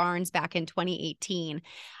Mark Barnes back in 2018,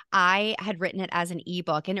 I had written it as an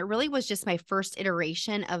ebook. And it really was just my first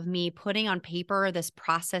iteration of me putting on paper this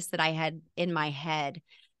process that I had in my head.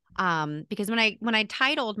 Because when I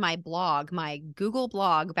titled my blog, my Google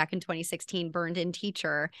blog back in 2016, Burned In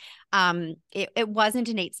Teacher, it wasn't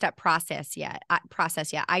an 8-step process yet.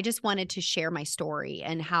 I just wanted to share my story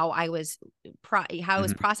and how I was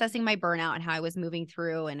processing my burnout and how I was moving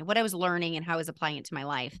through and what I was learning and how I was applying it to my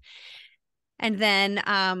life. And then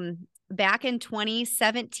back in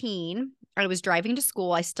 2017, I was driving to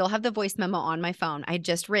school. I still have the voice memo on my phone. I had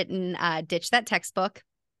just written Ditch That Textbook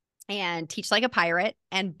and Teach Like a Pirate,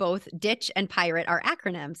 and both Ditch and Pirate are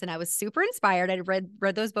acronyms. And I was super inspired. I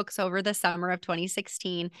read those books over the summer of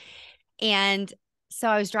 2016. And so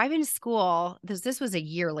I was driving to school. This was a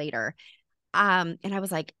year later. And I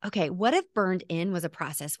was like, okay, what if Burned In was a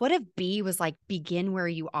process? What if B was like begin where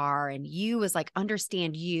you are, and U was like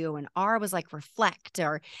understand you, and R was like reflect,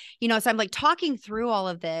 or, so I'm like talking through all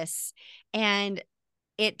of this, and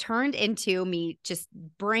it turned into me just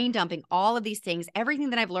brain dumping all of these things,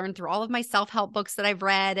 everything that I've learned through all of my self-help books that I've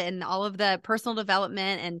read and all of the personal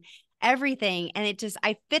development and everything. And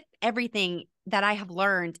I fit everything that I have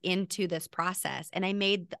learned into this process. And I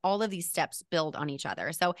made all of these steps build on each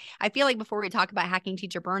other. So I feel like before we talk about hacking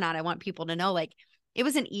teacher burnout, I want people to know, like, it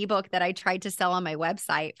was an ebook that I tried to sell on my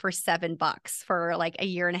website for $7 for like a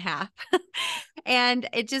year and a half. And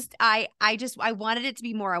it just, I wanted it to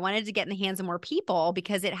be more. I wanted to get in the hands of more people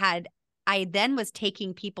because I then was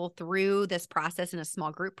taking people through this process in a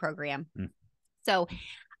small group program. So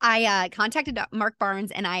I contacted Mark Barnes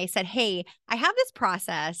and I said, hey, I have this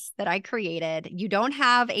process that I created. You don't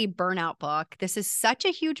have a burnout book. This is such a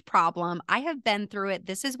huge problem. I have been through it.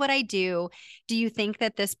 This is what I do. Do you think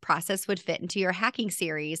that this process would fit into your hacking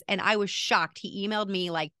series? And I was shocked. He emailed me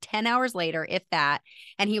like 10 hours later, if that.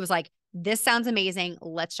 And he was like, this sounds amazing.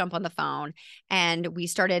 Let's jump on the phone. And we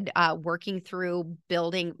started working through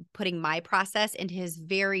putting my process into his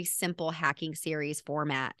very simple hacking series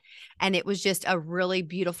format. And it was just a really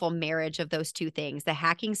beautiful marriage of those two things, the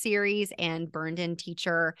hacking series and Burned In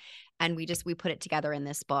Teacher. And we put it together in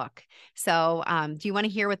this book. So do you want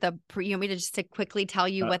to hear you want me to just to quickly tell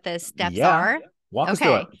you what the steps are? Walk us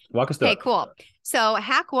through it. Okay, cool. So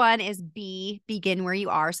hack 1 is begin where you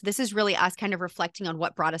are. So this is really us kind of reflecting on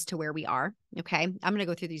what brought us to where we are. Okay. I'm going to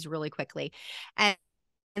go through these really quickly. And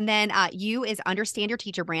then U is understand your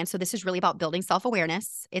teacher brand. So this is really about building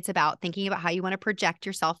self-awareness. It's about thinking about how you want to project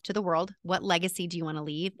yourself to the world. What legacy do you want to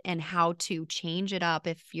leave and how to change it up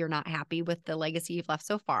if you're not happy with the legacy you've left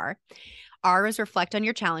so far. R is reflect on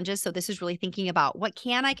your challenges. So this is really thinking about what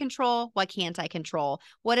can I control? What can't I control?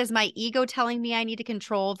 What is my ego telling me I need to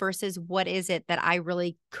control versus what is it that I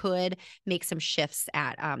really could make some shifts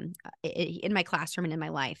at in my classroom and in my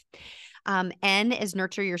life? N is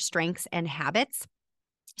nurture your strengths and habits.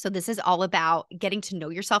 So this is all about getting to know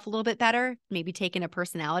yourself a little bit better, maybe taking a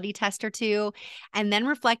personality test or two, and then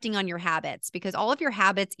reflecting on your habits, because all of your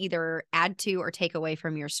habits either add to or take away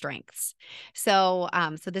from your strengths. So,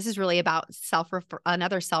 so this is really about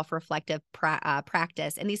another self-reflective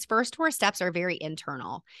practice. And these first 4 steps are very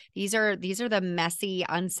internal. These are the messy,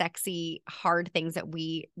 unsexy, hard things that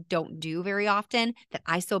we don't do very often that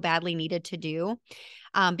I so badly needed to do.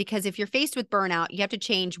 Because if you're faced with burnout, you have to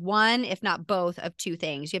change one, if not both, of 2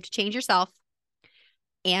 things. You have to change yourself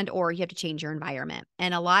or you have to change your environment.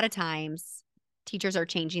 And a lot of times teachers are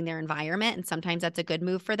changing their environment, and sometimes that's a good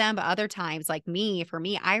move for them. But other times, like for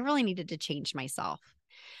me, I really needed to change myself.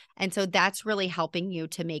 And so that's really helping you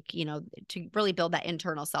to to really build that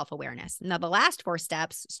internal self-awareness. Now, the last 4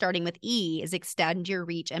 steps, starting with E, is extend your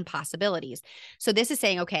reach and possibilities. So this is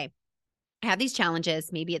saying, okay, I have these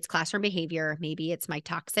challenges. Maybe it's classroom behavior. Maybe it's my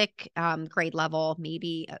toxic grade level.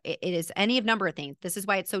 Maybe it is any of number of things. This is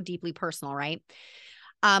why it's so deeply personal, right?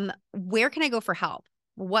 Where can I go for help?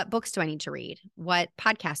 What books do I need to read? What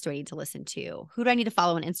podcasts do I need to listen to? Who do I need to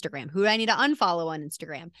follow on Instagram? Who do I need to unfollow on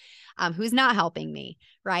Instagram? Who's not helping me,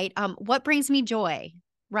 right? What brings me joy?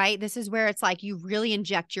 Right? This is where it's like you really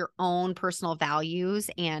inject your own personal values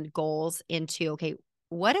and goals into, okay,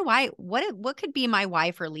 what could be my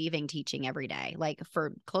why for leaving teaching every day? Like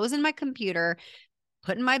for closing my computer,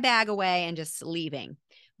 putting my bag away and just leaving.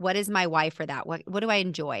 What is my why for that? What do I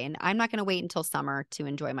enjoy? And I'm not going to wait until summer to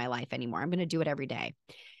enjoy my life anymore. I'm going to do it every day.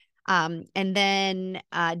 And then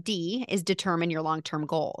D is determine your long-term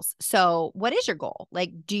goals. So what is your goal?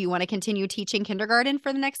 Like, do you want to continue teaching kindergarten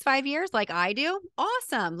for the next 5 years like I do?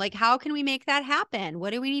 Awesome. Like, how can we make that happen?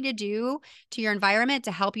 What do we need to do to your environment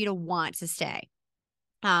to help you to want to stay?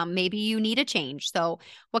 Maybe you need a change. So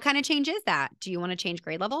what kind of change is that? Do you want to change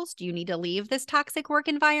grade levels? Do you need to leave this toxic work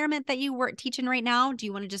environment that you were teaching right now? Do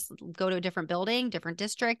you want to just go to a different building, different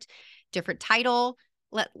district, different title?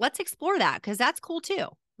 Let's explore that, because that's cool too,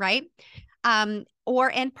 right?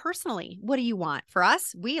 And personally, what do you want? For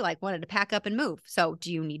us, we wanted to pack up and move. So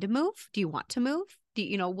do you need to move? Do you want to move?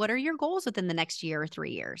 What are your goals within the next year or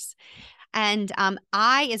 3 years? And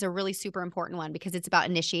I is a really super important one, because it's about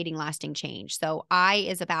initiating lasting change. So I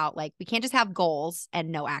is about we can't just have goals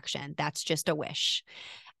and no action. That's just a wish.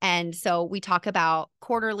 And so we talk about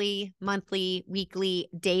quarterly, monthly, weekly,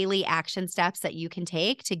 daily action steps that you can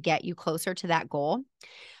take to get you closer to that goal.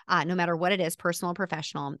 No matter what it is, personal or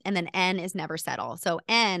professional. And then N is never settle. So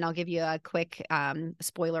N, I'll give you a quick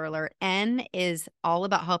spoiler alert. N is all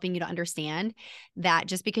about helping you to understand that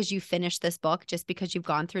just because you finish this book, just because you've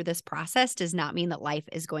gone through this process, does not mean that life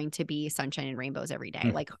is going to be sunshine and rainbows every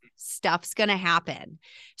day. Stuff's going to happen.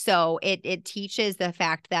 So it teaches the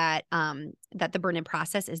fact that that the burn-in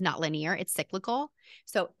process is not linear, it's cyclical.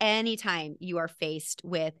 So anytime you are faced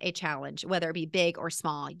with a challenge, whether it be big or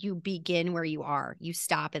small, you begin where you are. You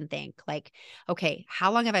stop and think okay,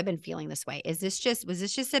 how long have I been feeling this way? Was this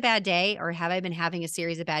just a bad day, or have I been having a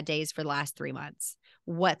series of bad days for the last 3 months?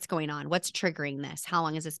 What's going on? What's triggering this? How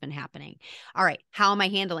long has this been happening? All right. How am I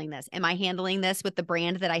handling this? Am I handling this with the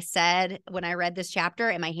brand that I said when I read this chapter?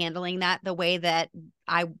 Am I handling that the way that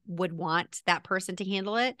I would want that person to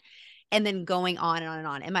handle it? And then going on and on and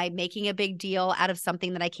on. Am I making a big deal out of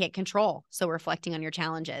something that I can't control? So reflecting on your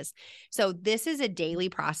challenges. So this is a daily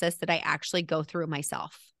process that I actually go through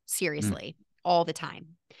myself, seriously, all the time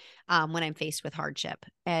when I'm faced with hardship.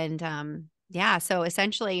 And so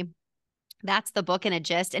essentially that's the book in a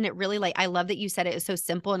gist. And it really I love that you said it is so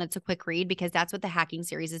simple and it's a quick read, because that's what the hacking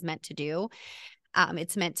series is meant to do.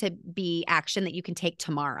 It's meant to be action that you can take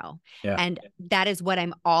tomorrow. Yeah. And that is what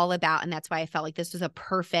I'm all about. And that's why I felt like this was a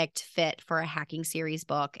perfect fit for a hacking series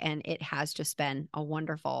book. And it has just been a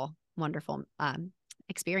wonderful, wonderful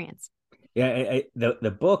experience. Yeah.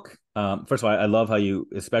 The book, first of all, I love how you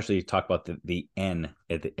especially talk about the N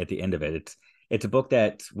at the end of it. It's a book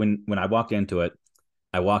that when I walked into it,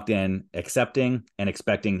 I walked in accepting and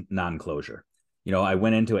expecting non-closure. I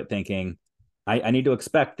went into it thinking, I need to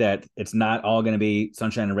expect that it's not all going to be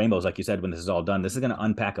sunshine and rainbows, like you said, when this is all done. This is going to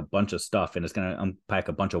unpack a bunch of stuff, and it's going to unpack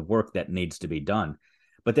a bunch of work that needs to be done.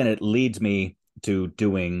 But then it leads me to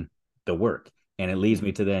doing the work, and it leads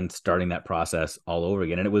me to then starting that process all over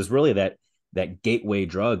again. And it was really that gateway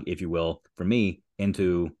drug, if you will, for me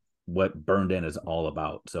into what Burned In is all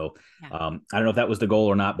about. So I don't know if that was the goal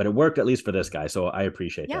or not, but it worked, at least for this guy. So I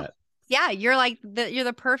appreciate that. Yeah, you're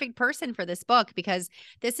the perfect person for this book, because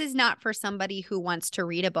this is not for somebody who wants to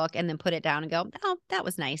read a book and then put it down and go, oh, that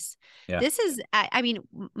was nice. Yeah. This is,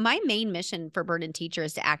 my main mission for Burned In Teacher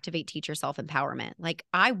is to activate teacher self-empowerment.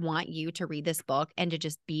 I want you to read this book and to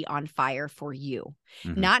just be on fire for you,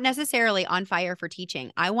 not necessarily on fire for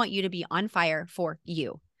teaching. I want you to be on fire for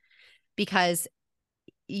you, because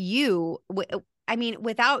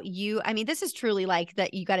without you, this is truly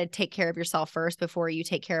that you got to take care of yourself first before you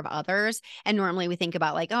take care of others. And normally we think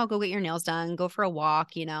about go get your nails done, go for a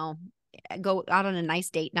walk, go out on a nice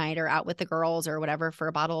date night or out with the girls or whatever for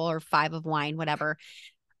a bottle or 5 of wine, whatever.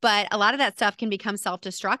 But a lot of that stuff can become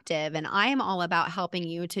self-destructive. And I am all about helping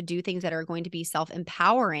you to do things that are going to be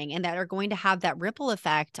self-empowering and that are going to have that ripple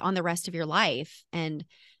effect on the rest of your life. And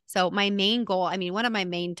so my main goal, one of my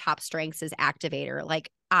main top strengths is activator.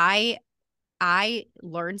 I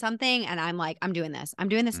learn something and I'm doing this. I'm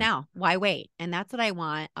doing this now. Why wait? And that's what I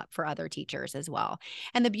want for other teachers as well.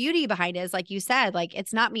 And the beauty behind it is, like you said,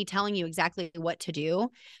 it's not me telling you exactly what to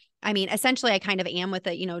do. Essentially I kind of am with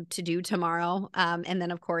it, to do tomorrow. And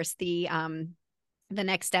then of course the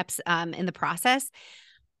next steps in the process,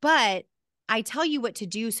 but I tell you what to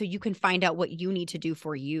do so you can find out what you need to do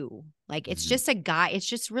for you. It's just a guide.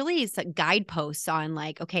 It's a guidepost on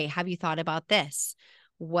okay, have you thought about this?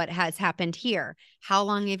 What has happened here? How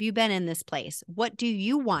long have you been in this place? What do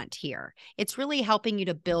you want here? It's really helping you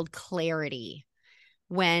to build clarity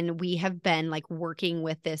when we have been working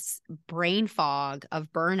with this brain fog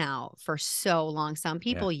of burnout for so long. Some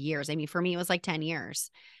people years. For me, it was 10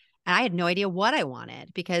 years. And I had no idea what I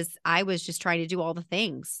wanted because I was just trying to do all the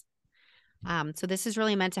things. So this is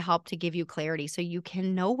really meant to help to give you clarity so you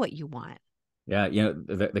can know what you want. Yeah.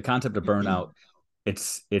 The concept of burnout,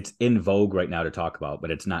 it's in vogue right now to talk about,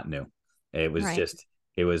 but it's not new. It was just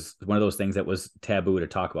it was one of those things that was taboo to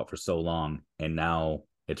talk about for so long, and now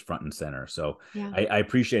it's front and center. So Yeah. I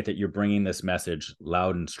appreciate that you're bringing this message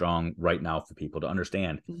loud and strong right now for people to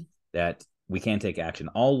understand that we can take action.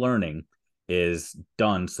 All learning is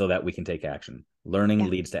done so that we can take action. Learning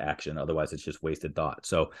leads to action. Otherwise, it's just wasted thought.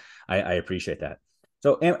 So I appreciate that.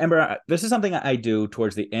 So Amber, this is something I do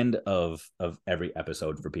towards the end of every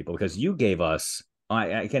episode for people, because you gave us,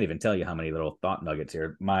 I can't even tell you how many little thought nuggets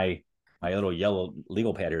here. My little yellow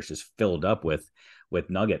legal pad here is just filled up with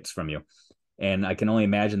nuggets from you. And I can only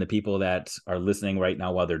imagine the people that are listening right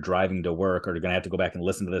now while they're driving to work are going to have to go back and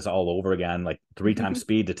listen to this all over again, like 3 times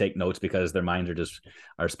speed to take notes, because their minds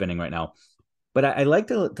are spinning right now. But I like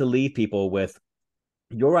to leave people with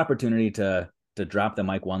your opportunity to drop the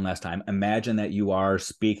mic one last time. Imagine that you are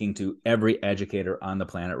speaking to every educator on the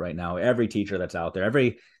planet right now, every teacher that's out there,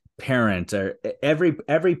 every parent, or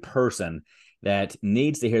every person that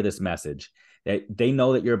needs to hear this message, that they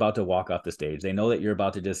know that you're about to walk off the stage. They know that you're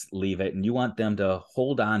about to just leave it, and you want them to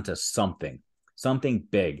hold on to something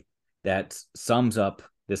big that sums up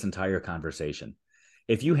this entire conversation.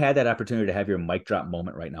 If you had that opportunity to have your mic drop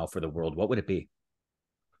moment right now for the world, what would it be?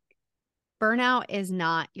 Burnout is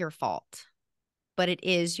not your fault, but it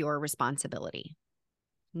is your responsibility.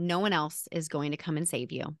 No one else is going to come and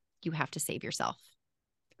save you. You have to save yourself.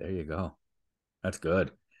 There you go. That's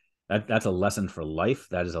good. That's a lesson for life.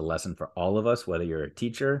 That is a lesson for all of us, whether you're a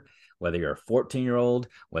teacher, whether you're a 14-year-old,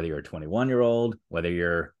 whether you're a 21-year-old, whether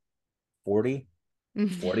you're 40,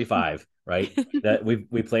 45, right? That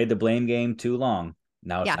we played the blame game too long.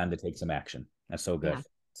 Now it's time to take some action. That's so good. Yeah,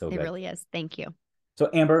 so good. It really is. Thank you. So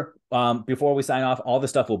Amber, before we sign off, all the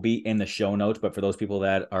stuff will be in the show notes, but for those people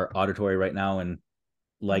that are auditory right now and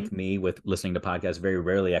like me with listening to podcasts, very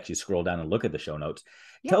rarely actually scroll down and look at the show notes.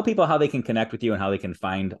 Tell people how they can connect with you and how they can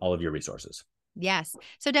find all of your resources. Yes.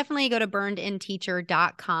 So definitely go to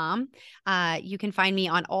burnedinteacher.com. You can find me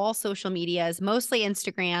on all social medias, mostly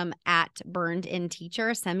Instagram at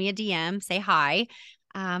burnedinteacher. Send me a DM, say hi.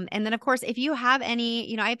 And then, of course, if you have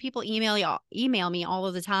any, I have people email me all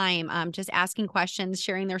of the time, just asking questions,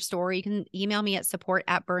 sharing their story. You can email me at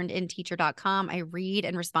support@burnedinteacher.com. I read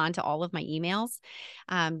and respond to all of my emails.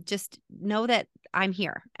 Just know that I'm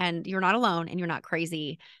here and you're not alone and you're not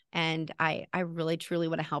crazy. And I really, truly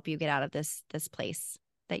want to help you get out of this place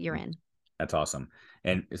that you're in. That's awesome.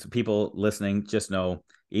 And so people listening, just know,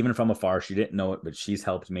 even from afar, she didn't know it, but she's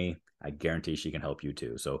helped me. I guarantee she can help you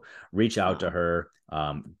too. So reach out to her,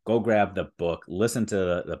 go grab the book, listen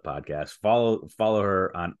to the podcast, follow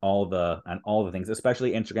her on all the things,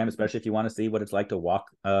 especially Instagram, especially if you want to see what it's like to walk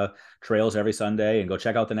trails every Sunday, and go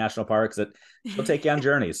check out the national parks. That she'll take you on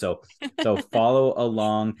journeys. So follow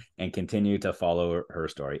along and continue to follow her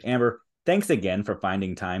story. Amber, thanks again for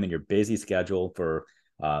finding time in your busy schedule, for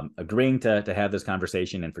agreeing to have this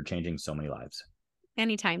conversation, and for changing so many lives.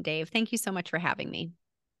 Anytime, Dave. Thank you so much for having me.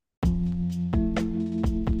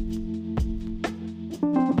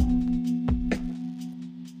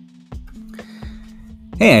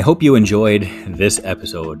 Hey, I hope you enjoyed this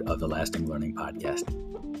episode of the Lasting Learning Podcast.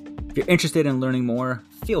 If you're interested in learning more,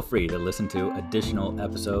 feel free to listen to additional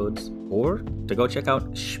episodes or to go check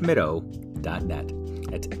out schmittou.net.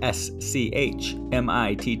 That's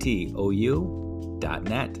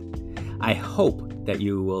schmittou.net. I hope that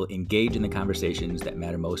you will engage in the conversations that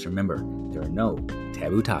matter most. Remember, there are no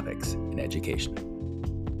taboo topics in education.